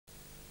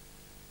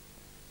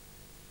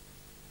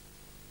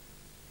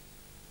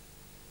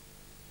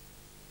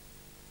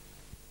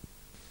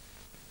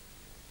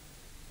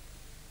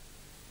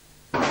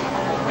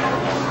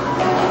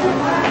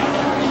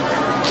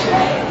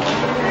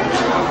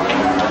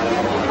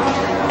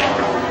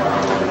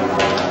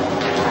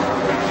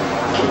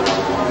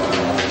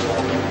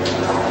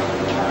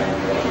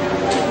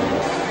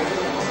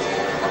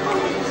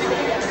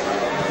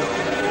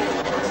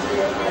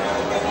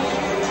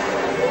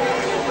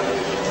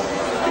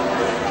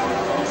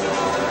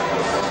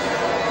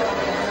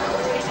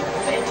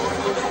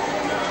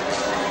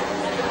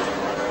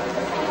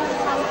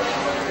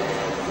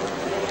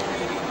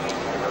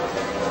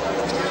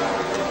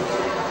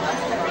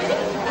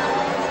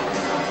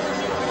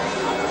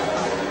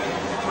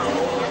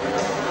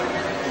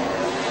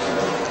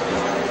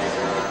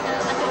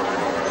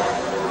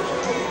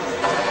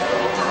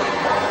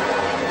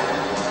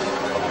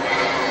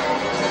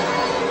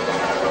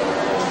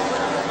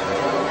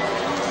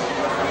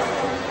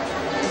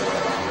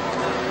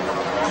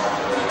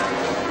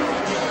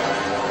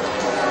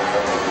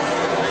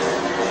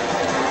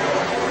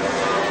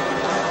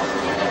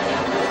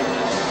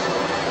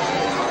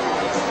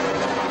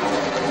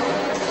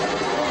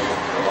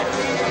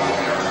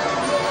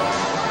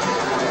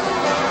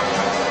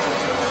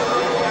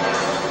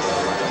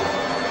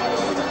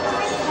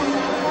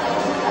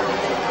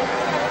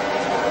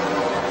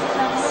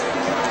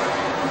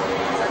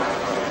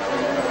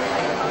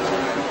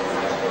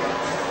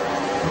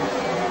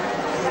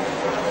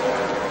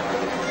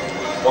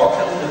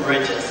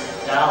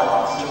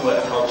to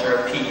a culture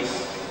of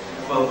peace.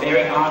 We're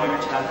very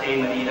honored to have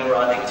Dame Anita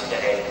Roddick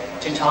today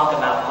to talk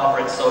about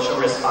corporate social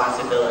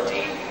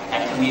responsibility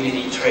and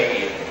community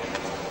trade.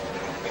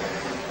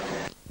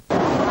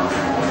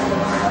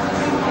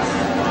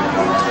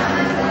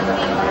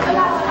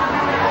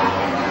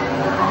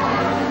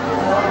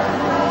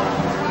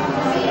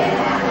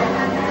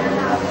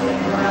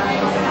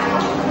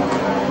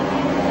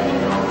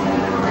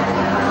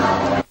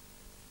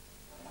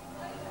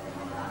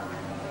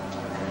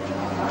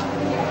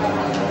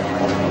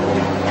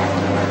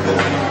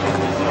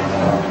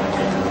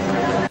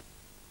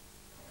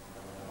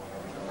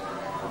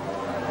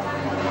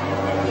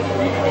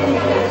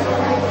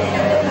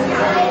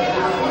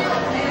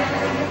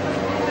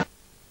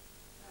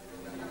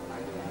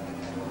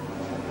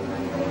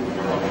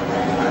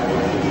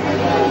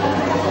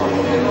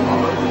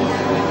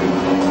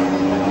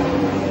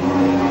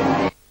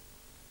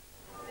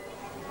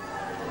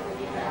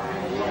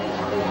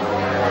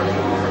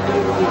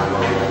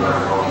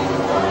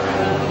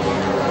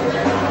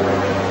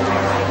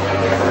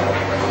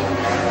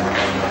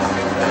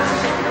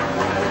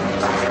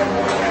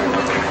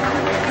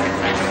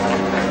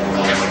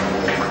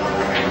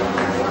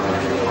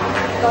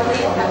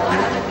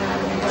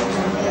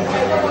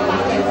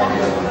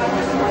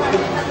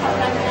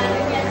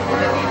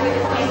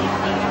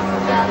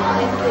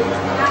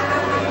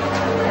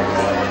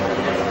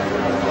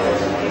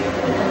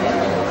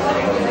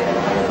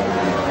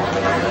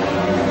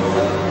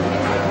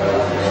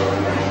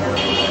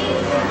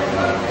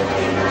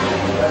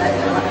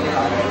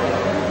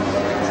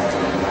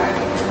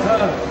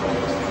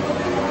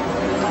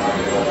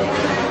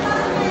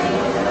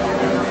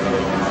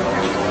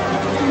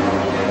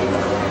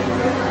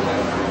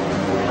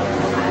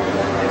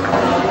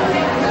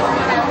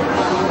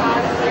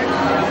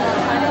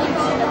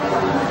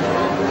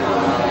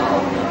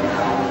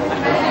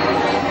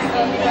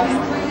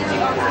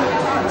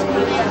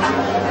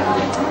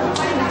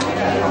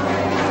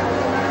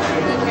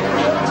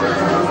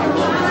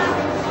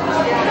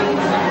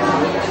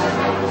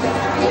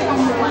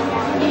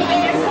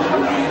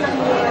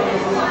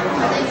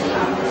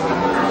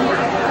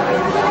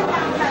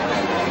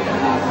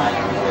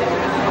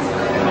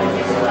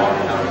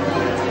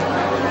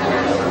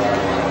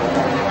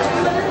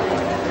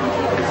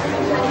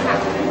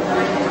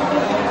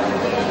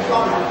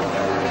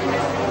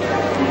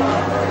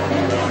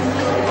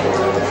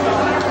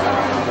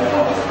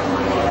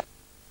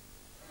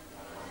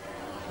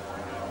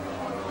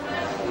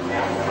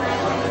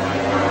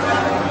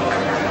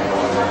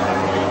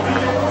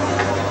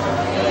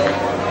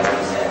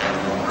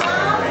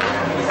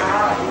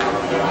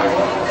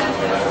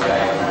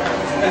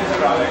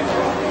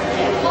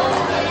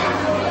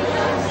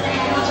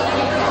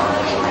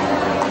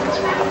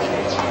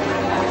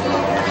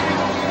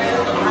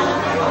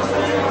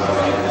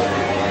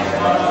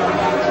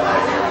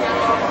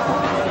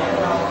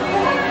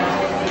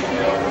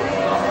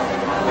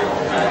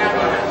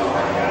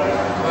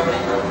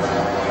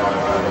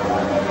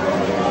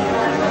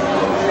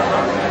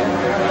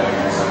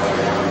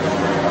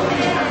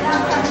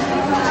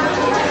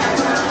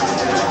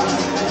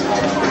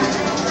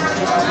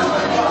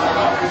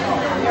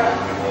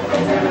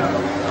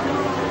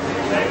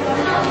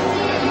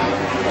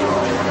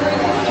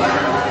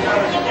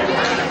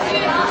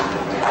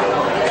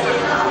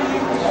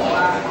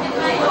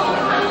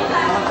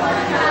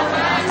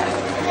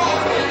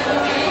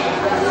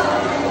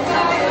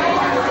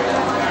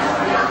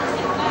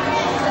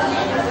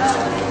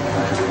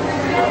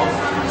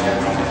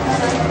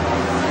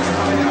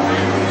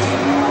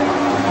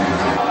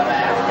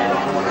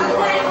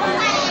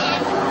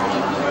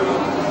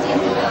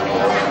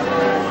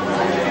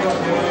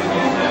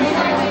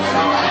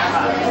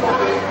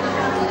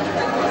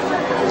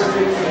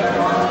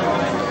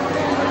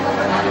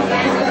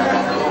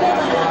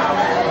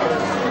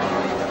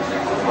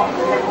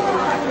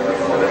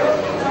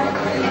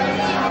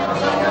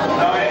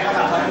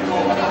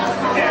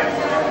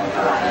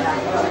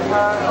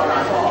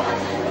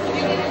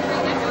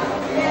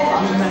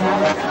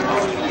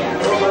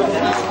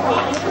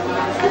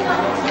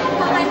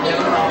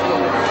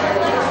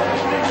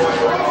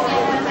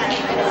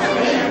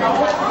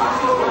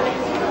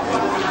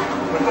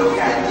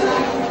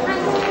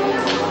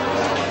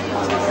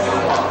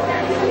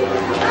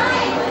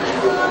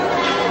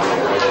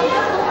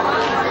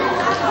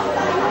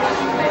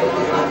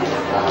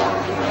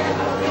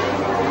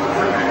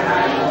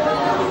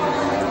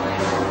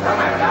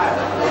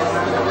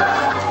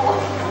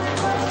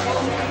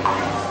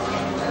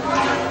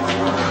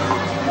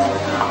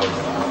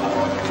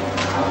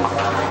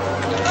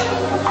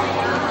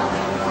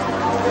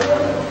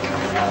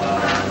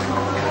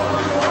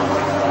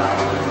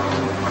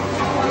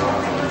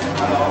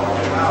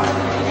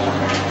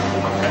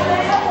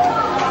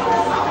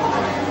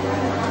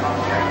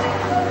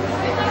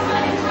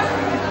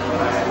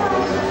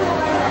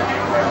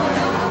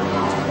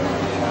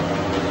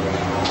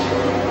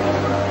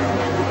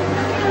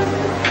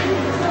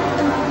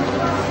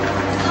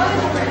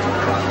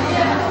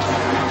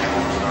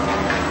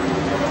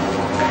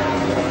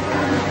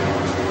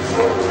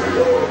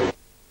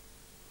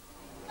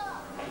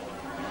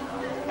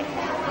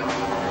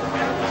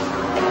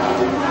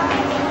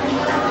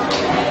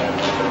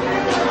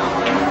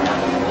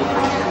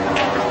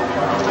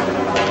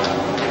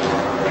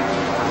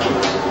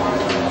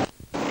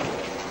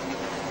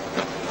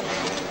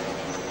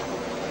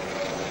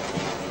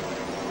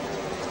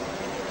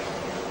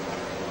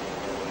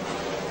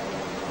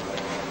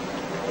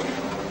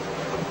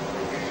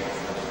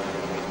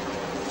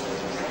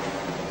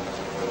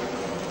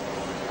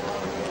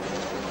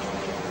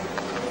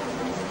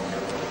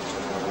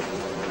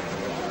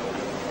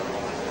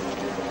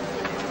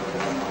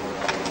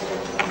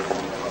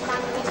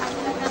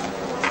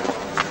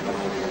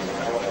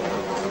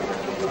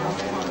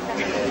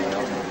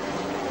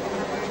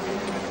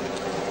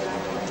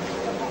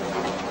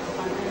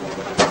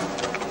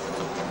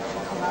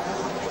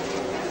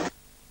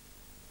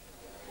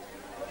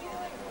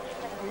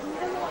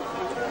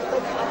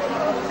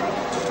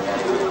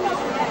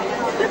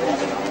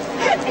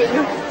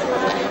 Distinguished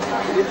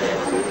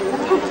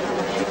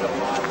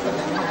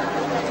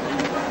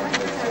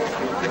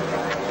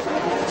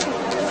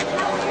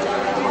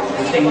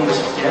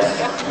guests,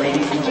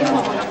 ladies and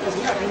gentlemen,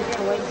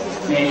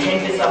 may I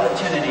take this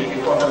opportunity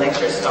before the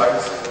lecture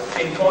starts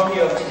to inform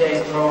you of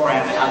today's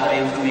program and other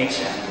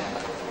information.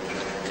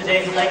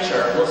 Today's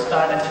lecture will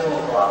start at 2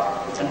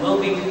 o'clock and will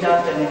be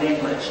conducted in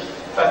English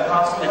for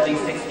approximately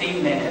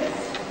 16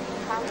 minutes.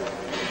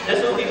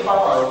 This will be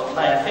followed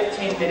by a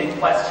 15-minute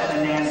question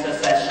and answer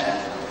session.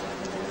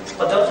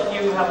 For those of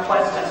you who have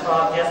questions for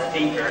our guest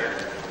speaker,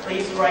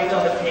 please write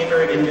on the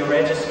paper in your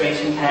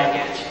registration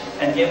package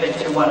and give it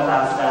to one of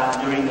our staff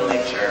during the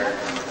lecture.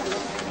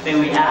 May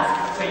we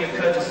ask for your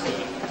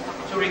courtesy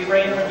to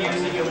refrain from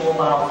using your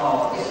mobile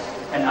phones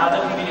and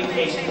other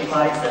communication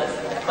devices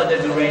for the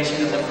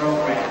duration of the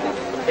program.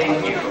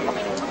 Thank you.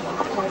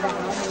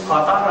 ขอ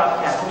ต้อนรับแ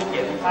ขกผู้มีเกี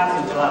ยรติทุกท่าน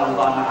สู่จุฬาลง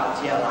กรณ์มหาวิ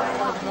ทยาลัย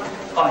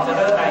ก่อนจะเ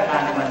ริ่มรายการ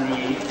ในวัน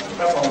นี้ก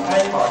ระผมให้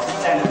ขอชี้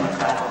แจงกำหนด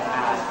การของง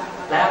าน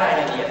และราย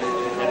ละเอียด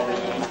อื่นๆดัง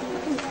นี้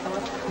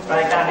ร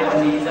ายการในวัน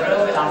นี้จะเริ่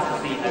มเวลา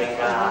 14 นาฬิ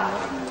กา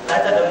และ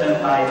จะดำเนิน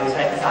ไปโดยใ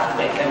ช้ภาษาอังก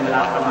ฤษเป็นเวล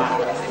าประมาณ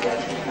 60 นา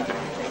ที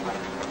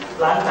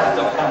หลังจากจ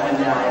บการบรร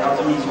ยายเราจ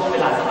ะมีช่วงเว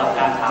ลาสำหรับ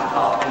การถามต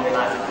อบเป็นเวล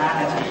า 15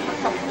 นาที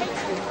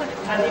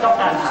ท่านที่ต้อง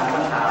การถามค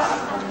ำถาม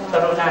ก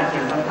รุณาเขี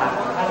ยนคำถามข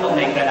องท่านลงใ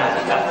นกระดาษ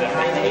ที่จัดไว้ใ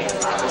ห้ในเอก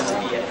สารลงทะ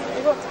เบียน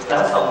แล้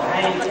วส่งให้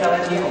เจ้าหน้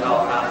าที่ของเรา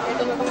ครับ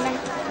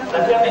และ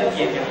เพื่อเป็นเ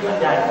กียรติแก่ผู้บรร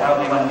ยายของเรา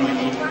ในวันนี้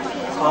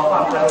ขอควา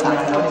มกรุณา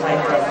งดใช้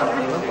โทรศัพท์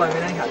มือถือ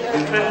หรื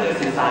อเครื่องมือ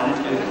สื่อสาร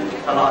อื่น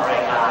ๆตลอดรา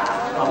ยการ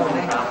ขอบคุณ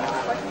ครับ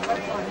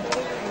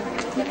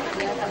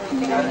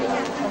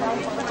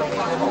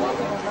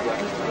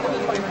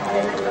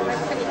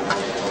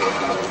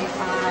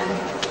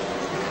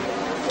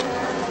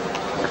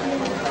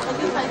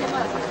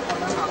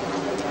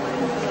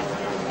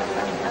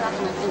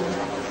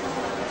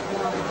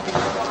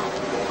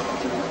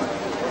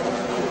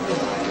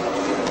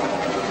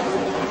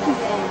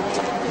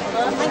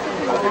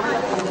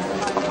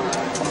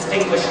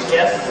Distinguished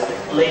guests,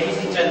 ladies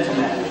and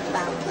gentlemen,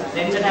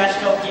 the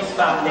International Peace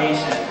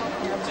Foundation,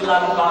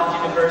 Chulalongkorn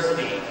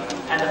University,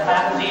 and the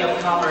Faculty of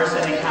Commerce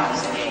and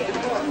Accountancy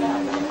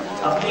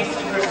are pleased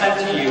to present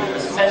to you a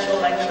special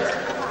lecture,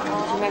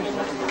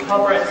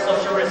 Corporate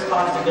Social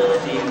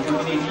Responsibility and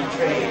Community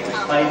Trade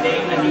by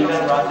Dame Anita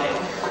Roddick.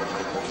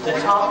 The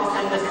talk is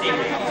in the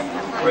series,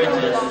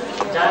 Bridges,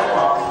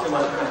 Dialogues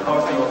Towards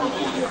Proposal of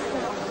Peace.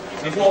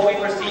 Before we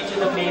proceed to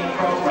the main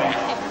program,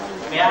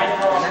 may I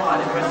call upon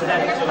the President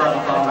of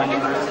Chulalongkorn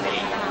University,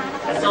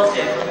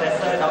 Associate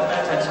Professor Dr.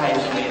 Chachai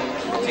Schmidt,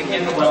 to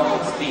give a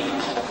welcome speech.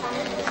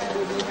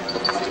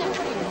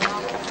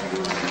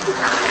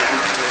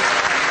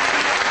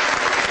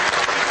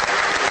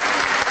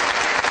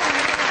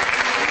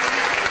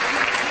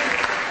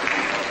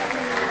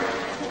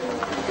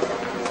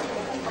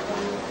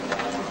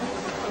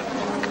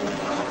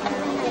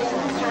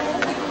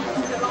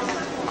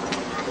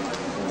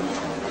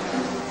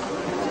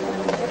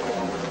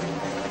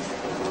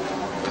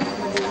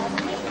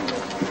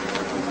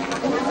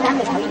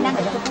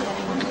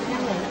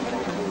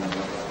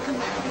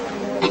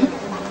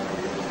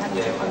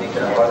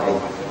 Anita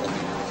Roddick,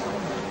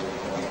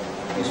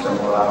 Mr.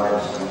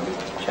 Morawetz,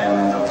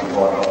 Chairman of the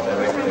Board of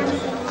Directors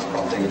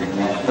of the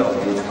International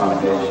Peace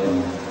Foundation,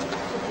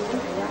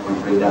 and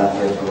Frida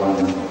Yesuwan,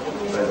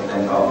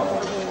 President of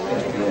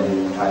ASEAN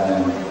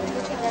Thailand,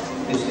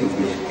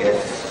 distinguished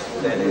guests,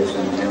 ladies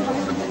and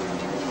gentlemen.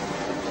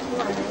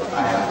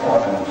 I am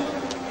honored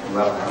to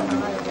welcome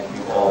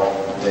you all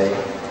today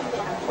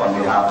on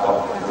behalf of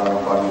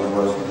Chulalongkorn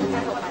University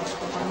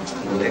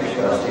to the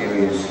lecture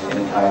series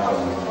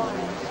entitled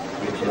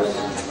Bridges,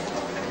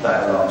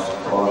 Dialogues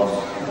Towards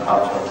the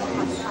Culture of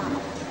Peace.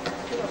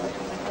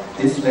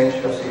 This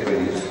lecture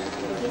series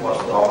was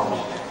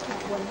launched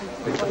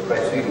with the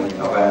pressing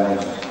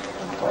awareness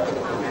of the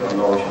crucial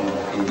notion of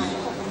peace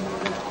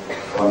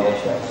for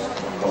nations,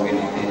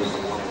 communities,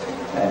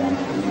 and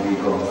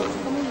individuals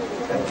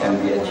that can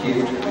be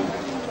achieved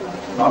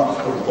not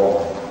through war,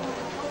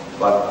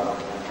 but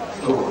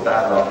through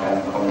dialogue and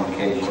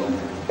communication.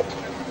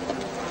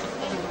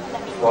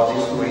 For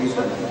this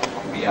reason,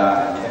 we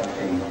are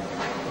attempting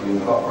to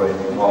incorporate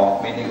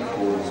more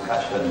meaningful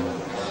discussion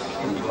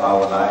into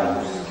our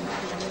lives,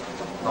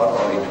 not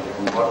only to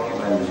promote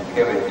human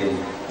security,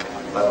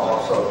 but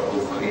also to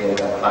create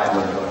a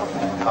climate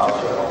and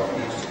culture of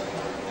peace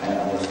and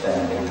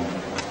understanding.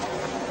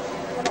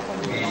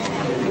 We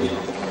privilege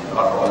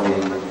not only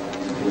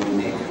the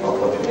unique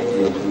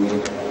opportunity to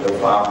meet the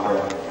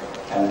founder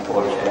and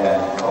co-chair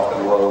of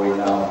the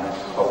world-renowned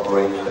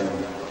corporation,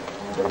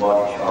 The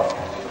Body Shop,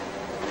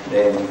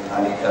 Dame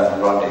Anita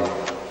Roddick,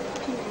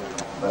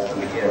 but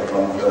to hear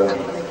from her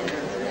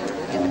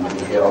and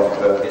to hear of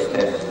her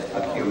business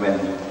acumen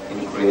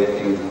in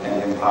creating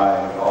an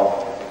empire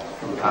of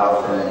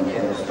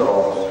 2,010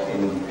 stores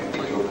in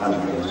 52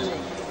 countries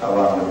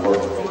around the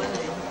world.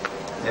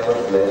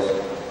 Nevertheless,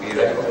 we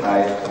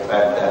recognize the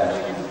fact that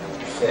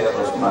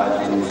sales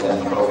margins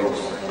and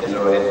profits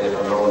generated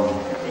alone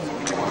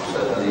would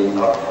certainly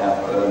not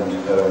have earned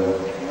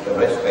the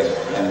respect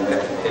and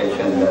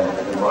reputation that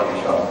the body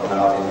shop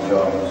now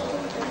enjoys.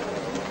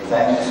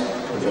 Thanks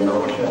to the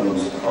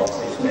notions of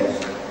business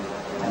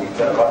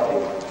Anita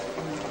Roddick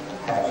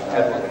has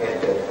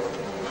advocated,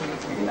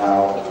 we now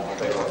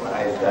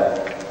recognize that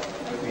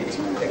we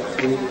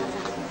exist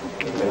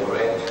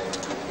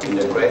in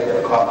the greater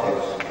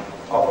context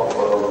of a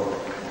world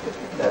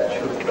that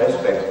should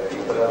respect the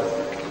earth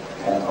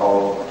and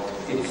all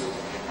its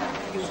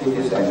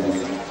citizens,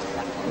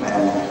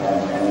 man and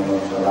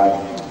animals alike.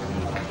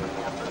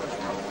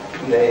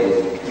 Today,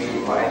 we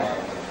invite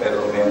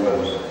fellow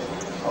members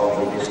of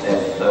the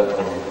business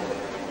circle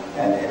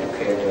and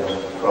educators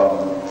from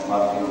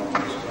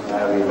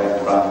multidisciplinary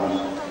backgrounds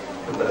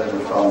to learn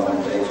from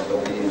the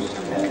expertise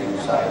and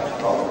insight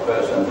of a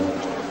person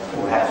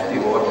who has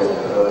devoted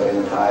her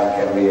entire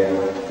career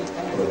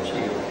to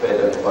achieve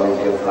better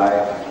quality of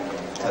life,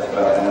 as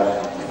well as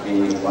be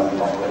one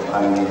of the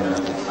pioneers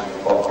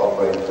for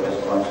corporate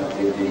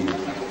responsibility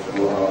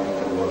throughout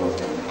the world.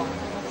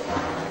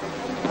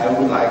 I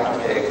would like to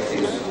take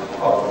this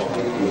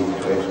opportunity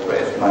to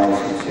express my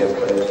sincere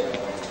praise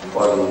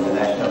for the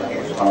International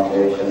Peace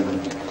Foundation,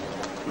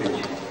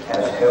 which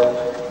has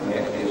helped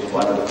make this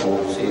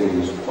wonderful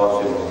series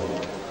possible.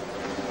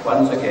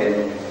 Once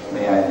again,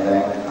 may I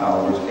thank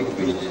our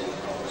distinguished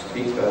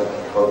speaker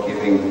for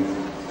giving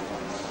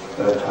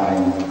her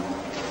time.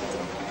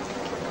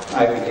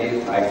 I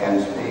believe I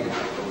can speak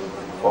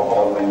for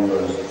all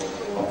members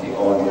of the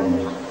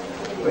audience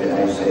when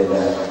I say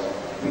that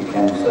we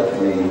can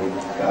certainly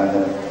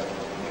garner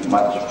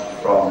much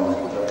from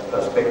the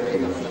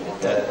perspective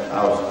that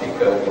our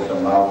speaker is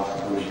about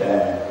to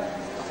share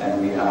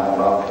and we are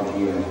about to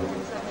hear.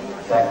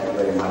 Thank you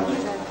very much.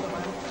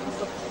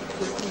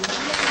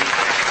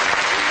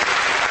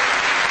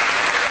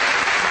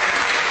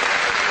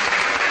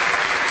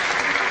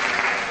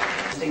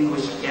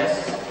 Distinguished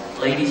guests,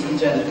 ladies and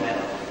gentlemen,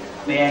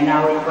 may I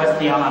now request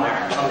the honor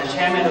of the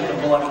Chairman of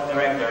the Board of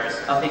Directors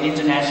of the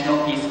International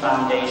Peace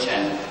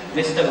Foundation,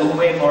 Mr.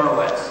 Uwe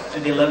Morawetz, to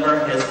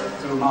deliver his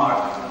remark.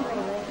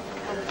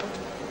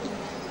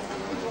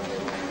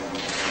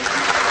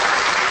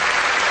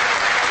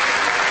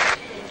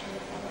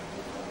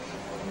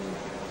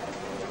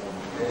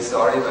 Very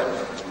sorry, but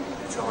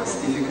it's always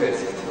difficult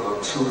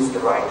to choose the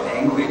right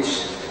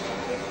language.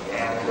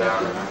 And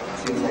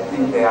since I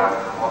think there are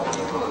more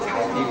people,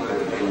 Thai people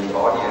in the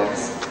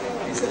audience,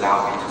 please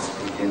allow me to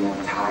speak in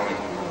Thai.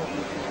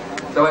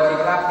 สวัสดี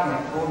ครับแข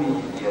กผู้มี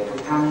เกียรติทุ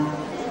กท่าน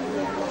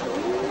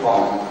ผ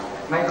ม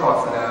ไม่ขอ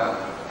เสนอ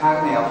ทาง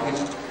แนวคิด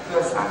เพื่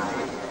อสัน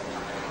ติ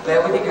และ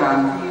วิธีการ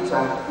ที่จะ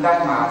ได้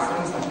มาซึ่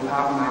งสันติภา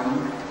พนั้น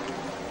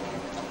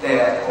แต่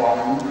ผม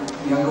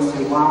ยังรู้สึ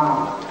กว่า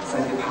สั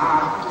นติภา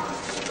พ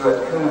เกิด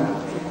ขึ้น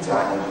ที่ใจ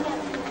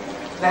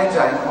และใจ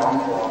ของ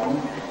ผม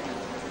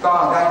ก็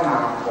ได้น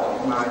ำผม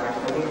มาจาก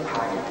ประเทศไท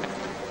ย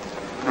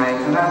ใน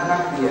คณะนั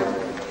กเรียน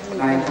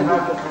ในคณะ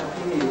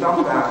ที่ต้อง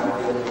การเ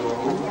รียนรู้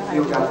เกี่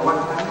ยวกับวั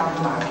ฒนธรรม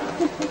ใหม่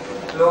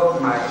โลก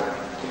ใหม่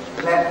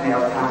และแน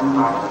วทางให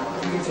ม่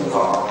ที่จะ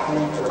ก่อให้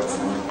เกิด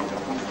สันติ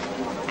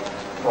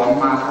ผม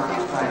มาประเท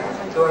ศไทย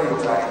ด้วย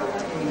ใจ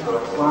ที่เปิ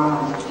ดกว้าง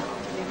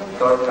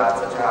โดยปรา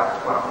ศจาก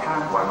ความคา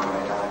ดหวัง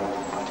ใด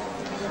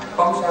ๆผ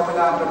มใช้เว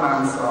ลาประมาณ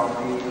2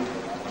 ปี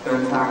เดิ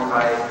นทางไป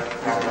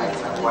ยังหลาย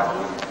จังหวัด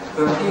เ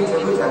พื่อที่จะ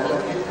รู้จักปร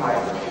ะเทศไทย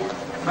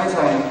ไม่ใ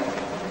ช่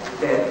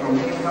แต่กรุง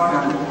เทพเท่า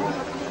นั้น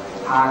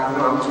หากร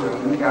วมถึง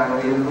การ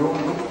เรียนรู้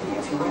วิถี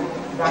ชีวิต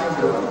ดั้งเ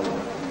ดิม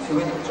ชี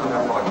วิตชน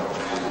บท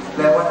แ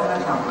ละวัฒน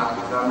ธรรมอัน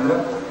ล้ำลึ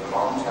กข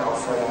องชาว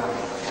เซอร์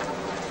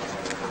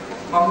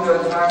มองเดิ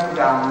นทาง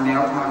ดำแน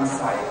วทาง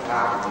สายกล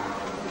าง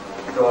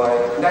โดย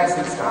ได้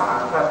ศึกษา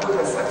พระพุทธ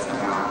ศาส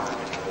นา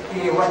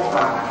ที่วัด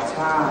ป่านาช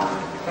าติ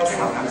และส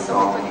ำนักส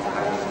งฆ์ในไท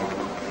ย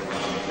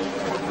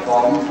ผ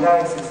มได้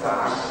ศึกษา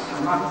ธร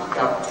รมะ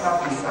กับพระ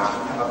พิสาร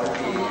ธรรมป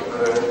ฏิห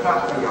รือพระ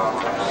พยอม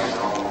กันแน่น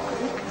อน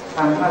ท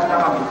างพระธร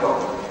รมปิฎก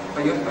ปร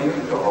ะยุท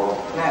ธ์โต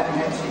และแ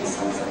ม่ชี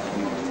สันส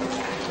นี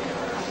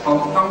ผม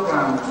ต้องก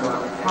ารจะ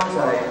เข้าใ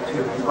จ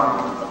ถึงความ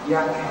ย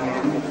ากแค้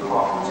นข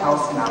องชาว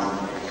สนาม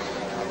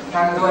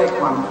ทั้งด้วยค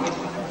วามคิด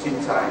จิต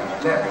ใจ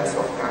และประส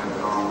บการณ์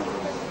ตรง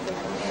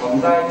ผม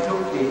ได้คลุ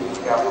กคลี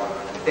กับ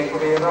เด็ก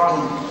เร่ร่อน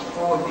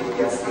ผู้ติด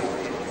ยาเสพ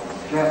ติด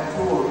และ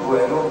ผู้ป่ว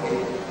ยโรคเอ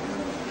ดส์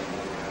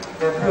แ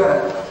ละเพื่อ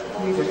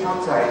ที่จะเข้า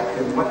ใจ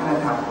ถึงวัฒน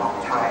ธรรมของ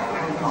ไทยใ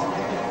ห้ท่องแ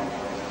ท้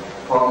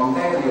ผมไ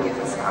ด้เรียนภ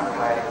าษาไท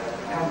ย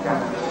ทั้งการ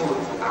พูด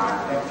อ่าน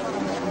และเขีย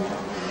น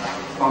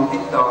ผมติ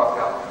ดต่อ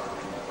กับ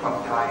คน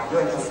ไทยด้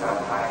วยภาษา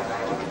ไทยใน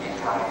วิถี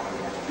ไทย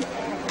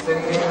ซึ่ง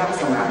มีลัก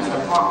ษณะเฉ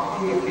พาะ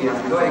ที่เปลี่ยน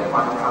ด้วยคว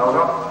ามเคาร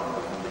พ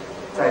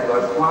ใจเปิ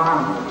ดกว้าง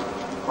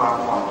ความ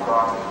อ่อนน้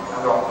อมอา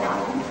รมณ์ขั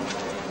น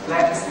แล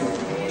ะสิ่ง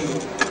ที่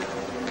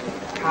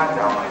คาดเด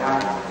าไม่ได้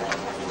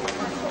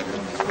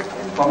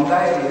ผมไ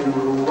ด้เรียน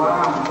รู้ว่า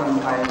คน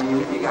ไทยมี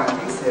วิธีการ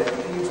พิเศษ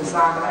ที่จะส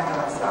ร้างและ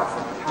รักษา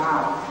สันติภา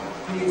พ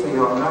ที่จะย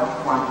อมรับ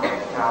ความแต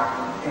กต่าง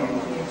แทน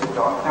ที่จะ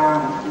ต่อต้าน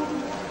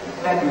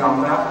และยอม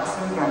รับ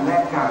ซึ่งกันและ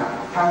กัน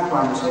ทั้งคว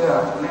ามเชื่อ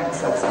และ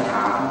ศาสนา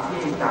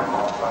ที่ต่างอ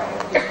อกไป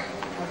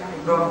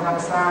รวมทั้ง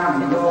สร้าง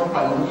โลกใบ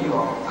นิย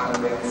มอัน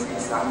เป็นสี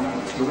สันแห่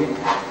งชีวิต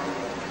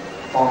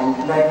ผม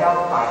ได้ก้าว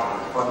ไป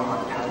บนห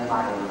นทางให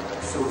ม่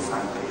สู่สั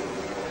นติ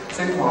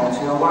ซึ่งผมเ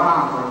ชื่อว่า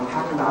คนท่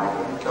านใด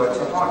โดยเฉ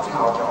พาะชา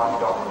วตะวัน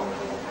ตก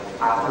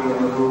อาจเรีย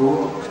นรู้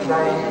ไ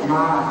ด้ม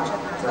าก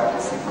จาก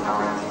สิ่งเหล่า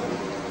นี้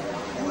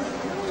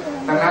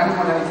ดังนั้น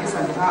มูลนิธิ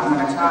สันติภาพนา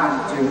นาชาติ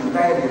จึงไ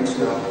ด้เรียนเ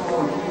ชิญผู้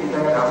ที่ไ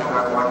ด้รับร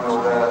างวัลโน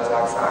เบลจา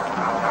กสาข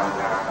า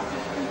ต่าง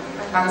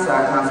ๆทั้งสา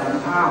ขาสันติ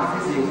ภาพฟิ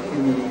สิกส์เค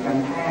มีการ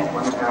แพทย์ว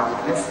รรณกรรม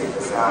และเศรษฐ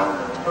ศาสตร์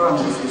ร่วม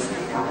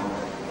40 กัน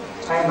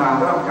ให้มา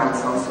ร่วมกัน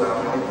ส่งเสริม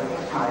ให้ประเท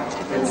ศไทย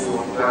เป็นศู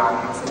นย์กลาง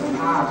แห่งสันติ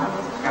ภาพ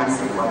การ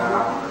สื่อสา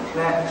รแ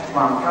ละคว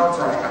ามเข้าใ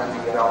จอัน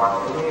ดีระหว่าง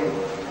ประเทศ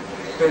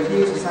เพื่อ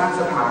ที่จะสร้าง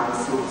สถาน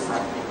สู่สั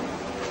นติ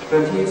เพื่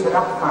อที่จะ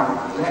รับฟัง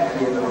และเ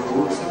รียน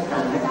รู้ซึ่งกั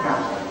นและกั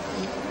น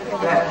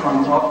และค้น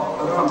พบ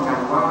ร่วมกัน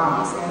ว่า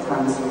เส้นทา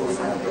งสู่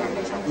สันติ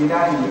มีไ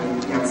ด้มี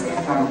เพียงเส้น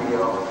ทางเดีย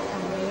ว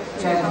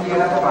เช่นที่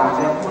รัฐบาลแ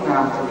ละผู้น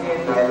ำประเทศ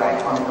หลาย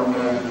ๆคนดำเ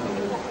นิน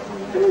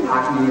หา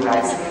กมีหลา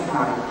ยเส้นท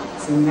าง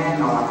ซึ่งแน่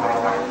นอนหล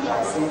า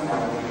ยเส้นทา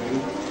งนี้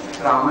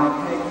เราไม่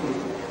ได้คิด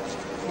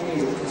ที่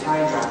จะใช้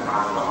การมา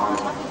ก่อน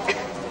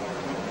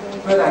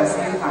เมื่อหลายเ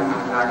ส้นทางห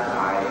ลากหล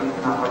าย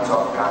มาประจ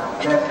บกัน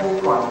และผู้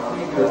คน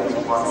ที่เกิดอ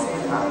ยู่บนเส้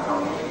นทางเหล่า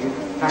นี้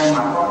ได้ม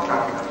าพบกั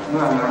นเ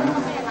มื่อนั้น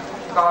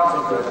ก็จะ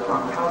เกิดควา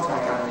มเข้าใจ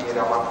อันดี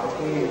ระหว่างประเ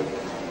ทศ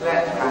และ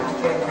การ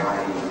แก้ไข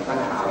ปัญ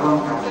หาร่วม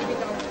กัน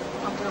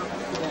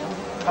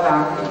พลั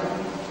ง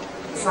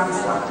สร้าง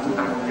สรรค์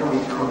อันท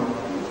วีคูณ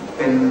เ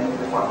ป็น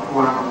ความห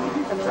วัง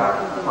จาก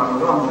ความ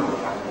ร่วมมือ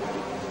กัน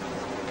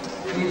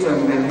ที่จึง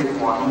เป็นเหตุ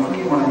ผล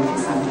ที่มูลนิธิ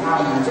สันติภาพ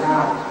นานาชา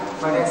ติ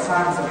ไม่ได้สร้า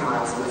งสถาน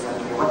สื่อสัน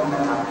ติวัฒน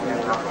ธรรมเพียง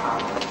ลำพัง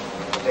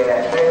แต่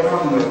ได้ร่ว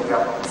มมือกั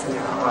บส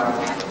ถาบัน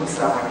อุตส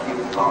าหกิจ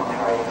ของไท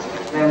ย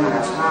และนาน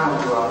าชาติ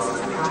รวม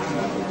45 แ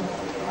ห่ง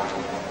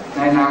ใน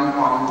นามข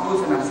องผู้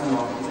สนับสนุ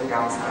นกิจกร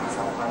รมสร้างส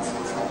รรค์วัน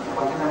สื่อสันติ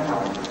วัฒนธรร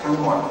มทั้ง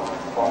หมด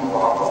ผมข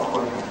อขอบคุ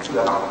ณจุฬ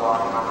าลงกร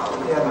ณ์มหาวิ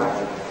ทยาลัย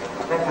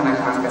และธนา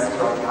คารกสิ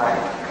กรไทย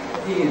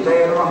ที่ได้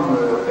ร่วม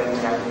มือเป็น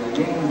อย่างดี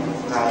ยิ่ง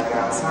ในก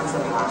ารสร้างส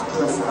ถานเ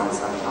พื่อสร้าง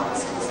สรรค์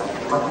สื่อสัน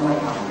ติวัฒน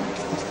ธรรม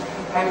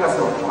ให้ประส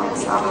บผล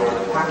สำเร็จ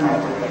ทั้งใน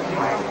ประเทศไท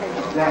ย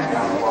และอย่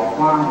างวงก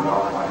ว้างต่อ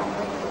ไป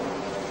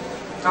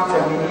นอกจา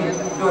กนี้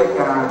ด้วย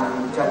การ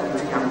จัดกิ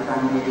จกรรมครั้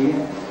งนี้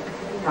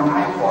ทำใ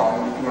ห้ผม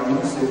ยัง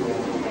รู้สึกยิน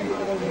ดี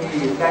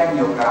ที่ได้มี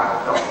โอกาส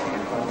ตอบแทน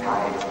คนไท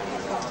ย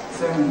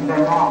ซึ่งได้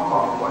มอบข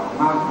องขวัญ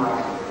มากมา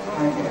ยใ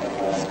ห้แก่ผ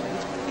ม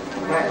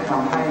และท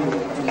ำให้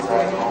จิตใจ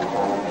ของผ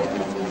ม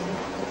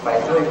ไป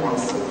ด้วยความ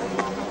สุข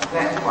แล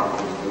ะความ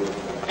ดี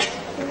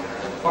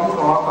ผมข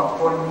อขอบ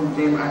คุณ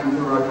ทีมอัน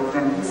ยูโรดิเป็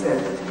นพิเศษ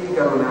ที่ก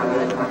รุณาเดิ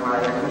นทางมา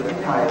อย่างประเทศ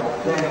ไทย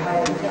และให้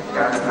ก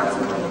ารสนับส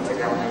นุนกิจ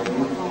กรรม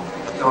นี้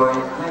โดย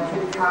ไม่คิ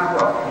ดค่าต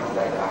อบแทนใ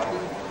ด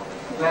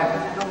ๆและ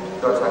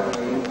ต่อจาก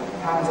นี้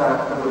ท่านจะ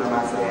กรุณาม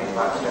าแสดง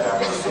บัตรกระดาษ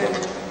พิเศษ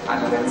อัน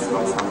เป็นส่ว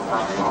นสำคั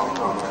ญข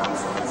องการ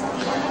สร้างสรร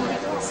ค์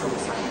สู่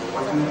สันติ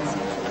วัฒน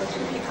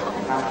ธรรม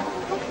ครับ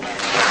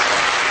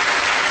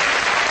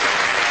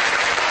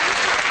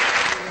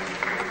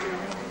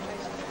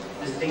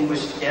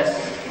Distinguished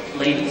guests,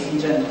 ladies and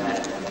gentlemen,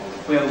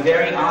 we are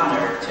very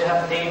honored to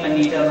have Dame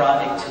Anita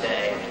Roddick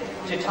today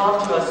to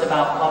talk to us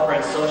about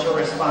corporate social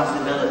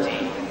responsibility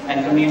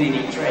and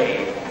community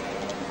trade.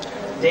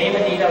 Dame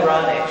Anita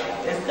Roddick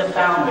is the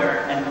founder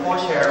and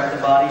co-chair of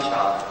The Body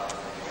Shop.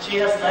 She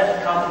has led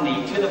the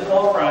company to the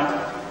forefront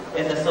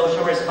in the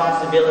social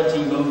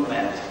responsibility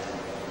movement.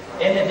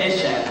 In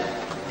addition,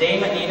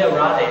 Dame Anita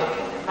Roddick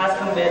has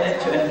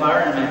committed to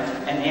environment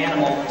and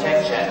animal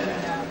protection,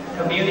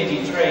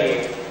 community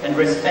trade, and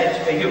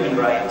respect for human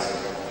rights.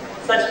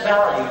 Such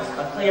values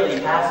are clearly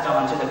passed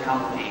on to the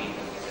company.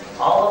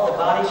 All of the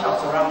body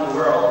shops around the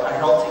world are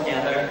held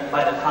together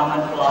by the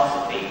common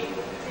philosophy,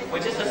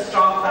 which is a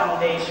strong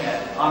foundation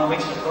on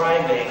which a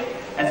thriving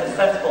and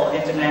successful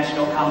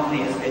international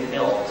company has been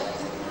built.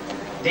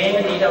 Dame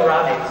Anita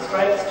Roddick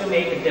strives to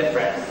make a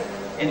difference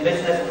in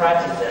business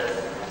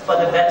practices for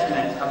the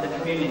betterment of the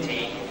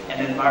community and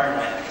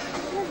environment.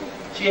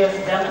 She has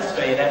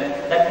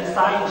demonstrated that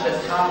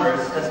conscientious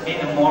commerce has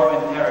been a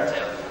moral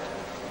imperative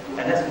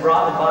and has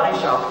brought the body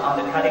shop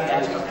on the cutting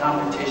edge of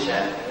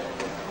competition.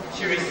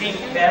 She received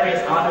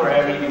various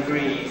honorary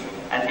degrees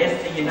and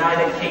is the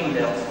United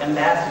Kingdom's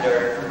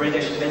ambassador for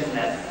British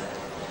business.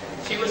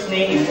 She was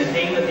named a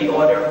Dame of the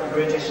Order of the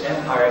British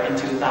Empire in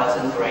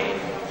 2003.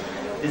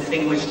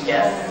 Distinguished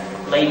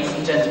guests, ladies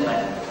and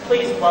gentlemen,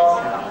 please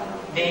welcome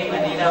Dame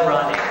Anita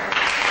Roddick.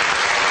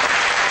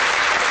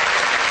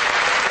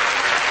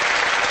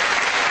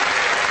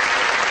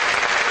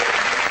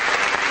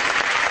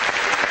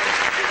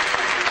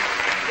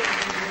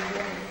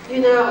 You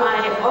know,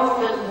 I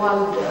often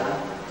wonder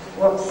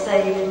what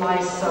saved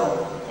my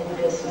soul in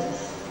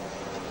business.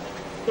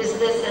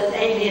 Business that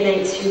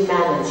alienates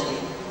humanity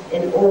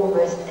in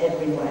almost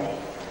every way.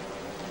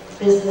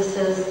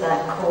 Businesses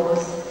that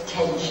cause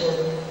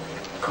tension,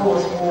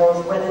 cause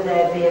wars, whether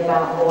they be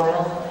about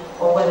oil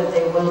or whether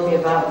they will be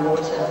about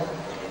water.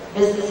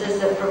 Businesses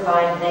that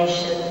provide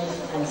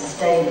nations and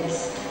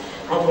states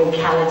and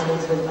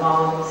localities with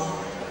arms.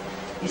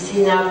 You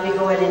see now big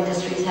oil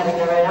industries having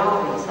their own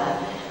armies.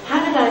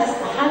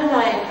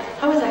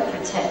 How was I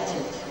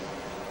protected?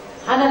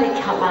 How did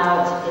I come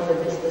out in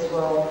the business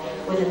world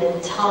with an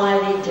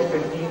entirely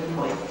different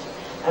viewpoint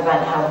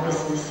about how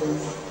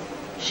businesses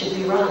should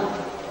be run?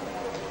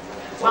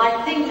 Well,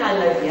 I think I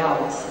know the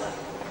answer,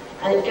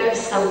 and it goes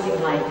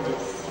something like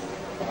this.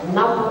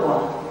 Number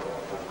one,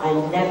 I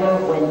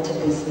never went to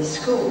business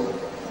school.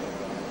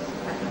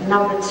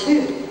 Number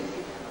two,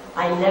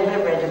 I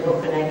never read a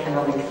book on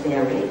economic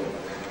theory.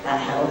 That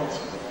helped.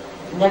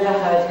 Never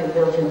heard who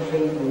Milton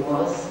Friedman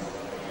was.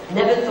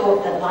 Never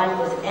thought that life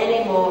was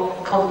any more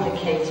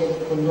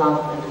complicated than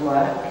love and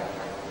work.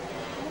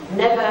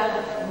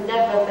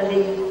 Never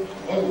believed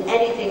in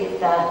anything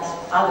that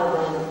other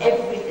than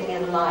everything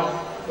in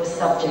life was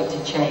subject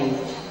to change.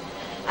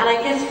 And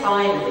I guess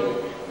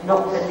finally,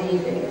 not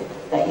believing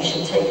that you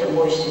should take a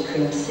moisture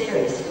cream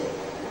seriously.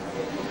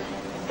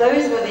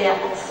 Those were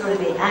the sort of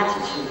the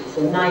attitudes,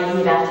 the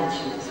naive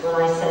attitudes, when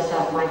I set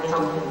up my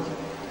company,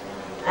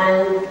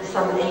 and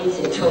some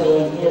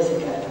 28 years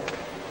ago.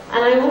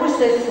 And I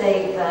also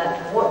say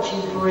that what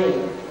you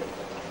bring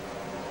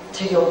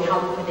to your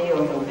company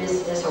or your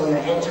business or your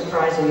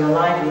enterprise or your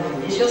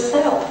livelihood is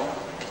yourself.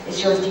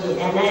 It's your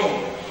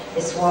DNA.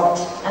 It's what,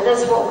 and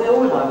that's what we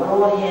all are.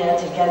 We're all here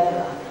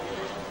together.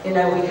 You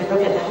know, we could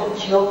look at the whole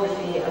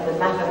geography of the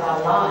map of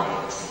our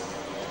lives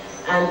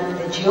and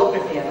the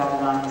geography of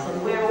our lives,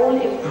 and we're all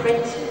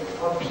imprinted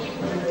on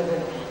people who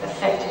have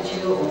affected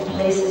you or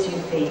places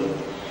you've been.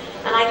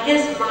 And I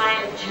guess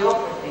my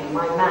geography,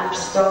 my map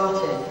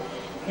started,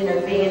 you know,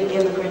 being an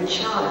immigrant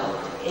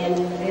child in,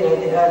 you know,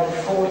 the early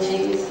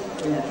 40s,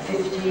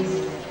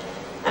 50s.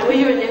 And when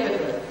you're an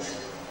immigrant,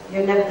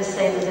 you're never the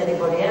same as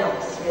anybody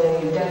else. You know,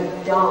 you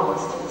don't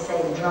dance to the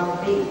same drum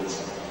beat.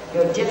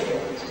 You're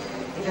different.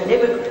 If you're an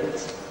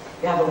immigrant,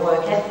 you have a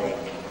work ethic.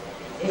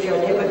 If you're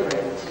an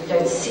immigrant, you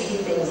don't see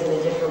things in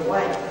a different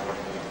way.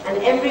 And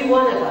every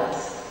one of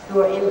us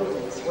who are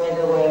immigrants,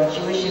 whether we're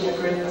Jewish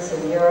immigrants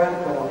in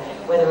Europe, or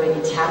whether we're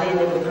Italian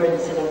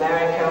immigrants in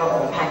America,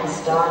 or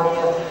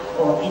Pakistani,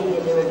 or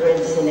Indian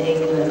immigrants in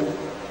England,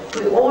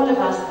 all of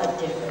us are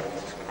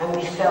different, and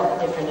we felt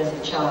different as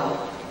a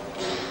child.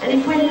 And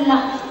if we're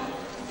lucky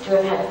to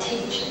have had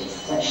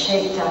teachers that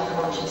shaped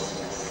our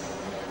consciousness,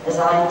 as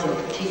I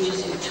did,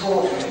 teachers who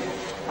taught me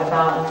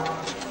about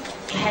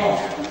care.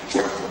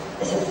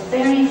 It's a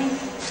very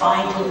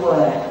vital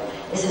word.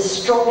 It's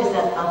as strong as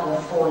that other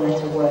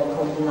four-letter word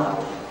called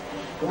love.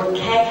 And when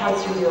care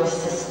comes through your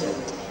system,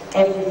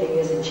 everything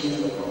is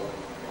achievable.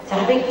 So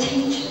having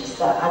teachers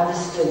that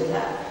understood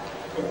that,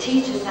 and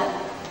teachers that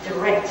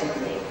directed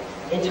me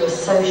into a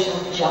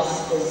social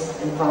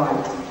justice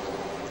environment,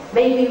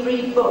 made me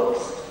read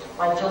books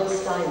by John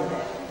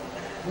Steinbeck,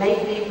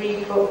 made me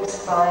read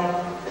books by,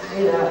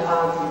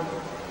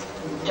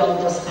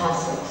 John Dos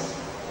Passos,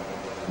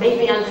 made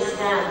me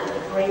understand that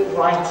the great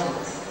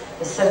writers,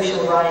 the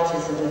social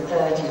writers of the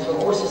 30s,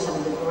 were also some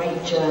of the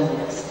great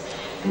journalists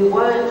who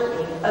weren't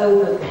being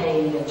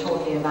overpaid and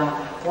talking about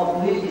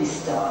what movie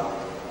star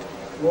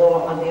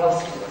wore on the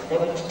Oscars. They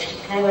were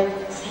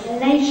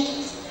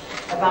tenacious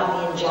about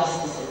the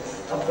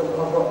injustices of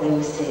what they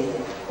were seeing,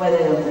 whether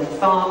they were the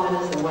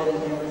farmers or whether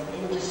there was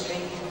industry.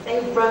 They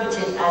wrote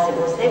it as it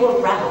was. They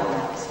were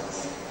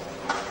rabble-rousers.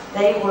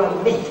 They were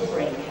myth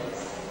breakers.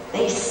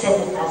 They said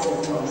it as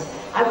it was.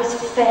 I was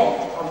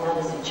fed on that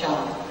as a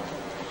child.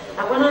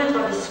 And when I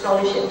got a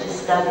scholarship to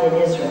study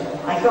in Israel,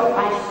 I got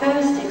my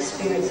first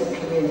experience of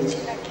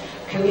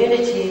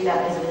community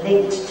that is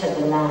linked to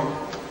the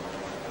land.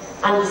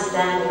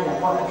 Understanding that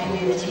what a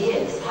community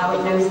is, how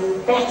it knows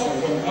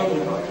better than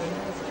anybody,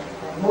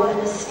 more than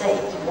the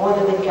state, more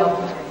than the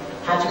government,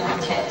 how to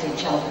protect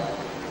each other.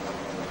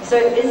 So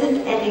it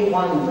isn't any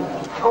wonder.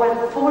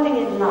 I'm falling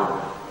in love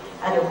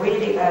at a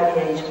really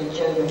early age with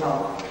Joan of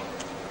Arc.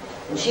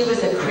 And she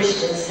was a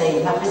Christian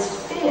saint that was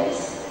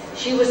fierce.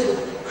 She was a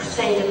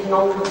saint of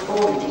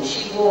non-conformity.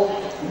 She wore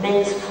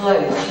men's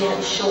clothes. She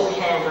had short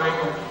hair and I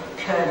had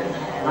curly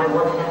hair. And I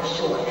wanted to have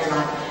short hair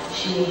like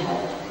she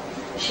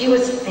had. She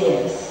was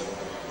fierce.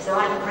 So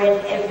I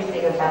read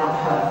everything about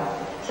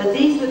her. So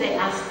these were the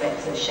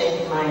aspects of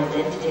shaping my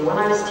identity. When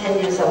I was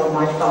 10 years old,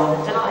 my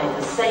father died.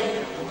 The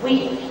same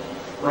week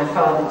my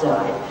father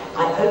died,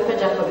 I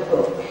opened up a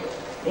book.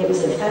 It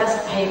was the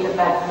first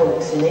paperback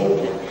books in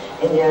England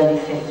in the early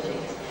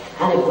 50s.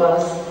 And it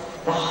was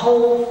the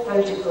whole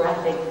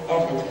photographic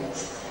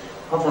evidence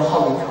of the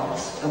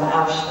Holocaust, of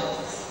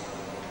Auschwitz.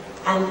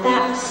 And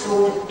that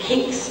sort of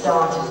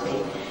kick-started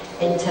me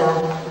into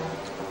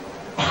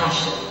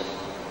passion,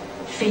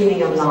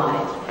 feeling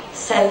alive,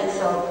 sense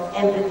of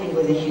empathy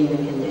with the human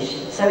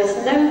condition. So it's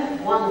no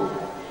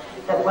wonder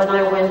that when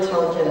I went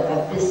on to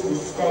a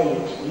business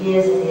stage,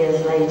 years and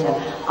years later,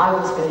 I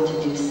was going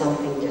to do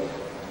something different.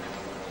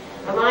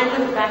 And when I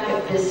look back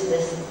at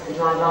business in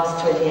my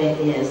last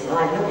 28 years, and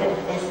I look at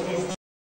this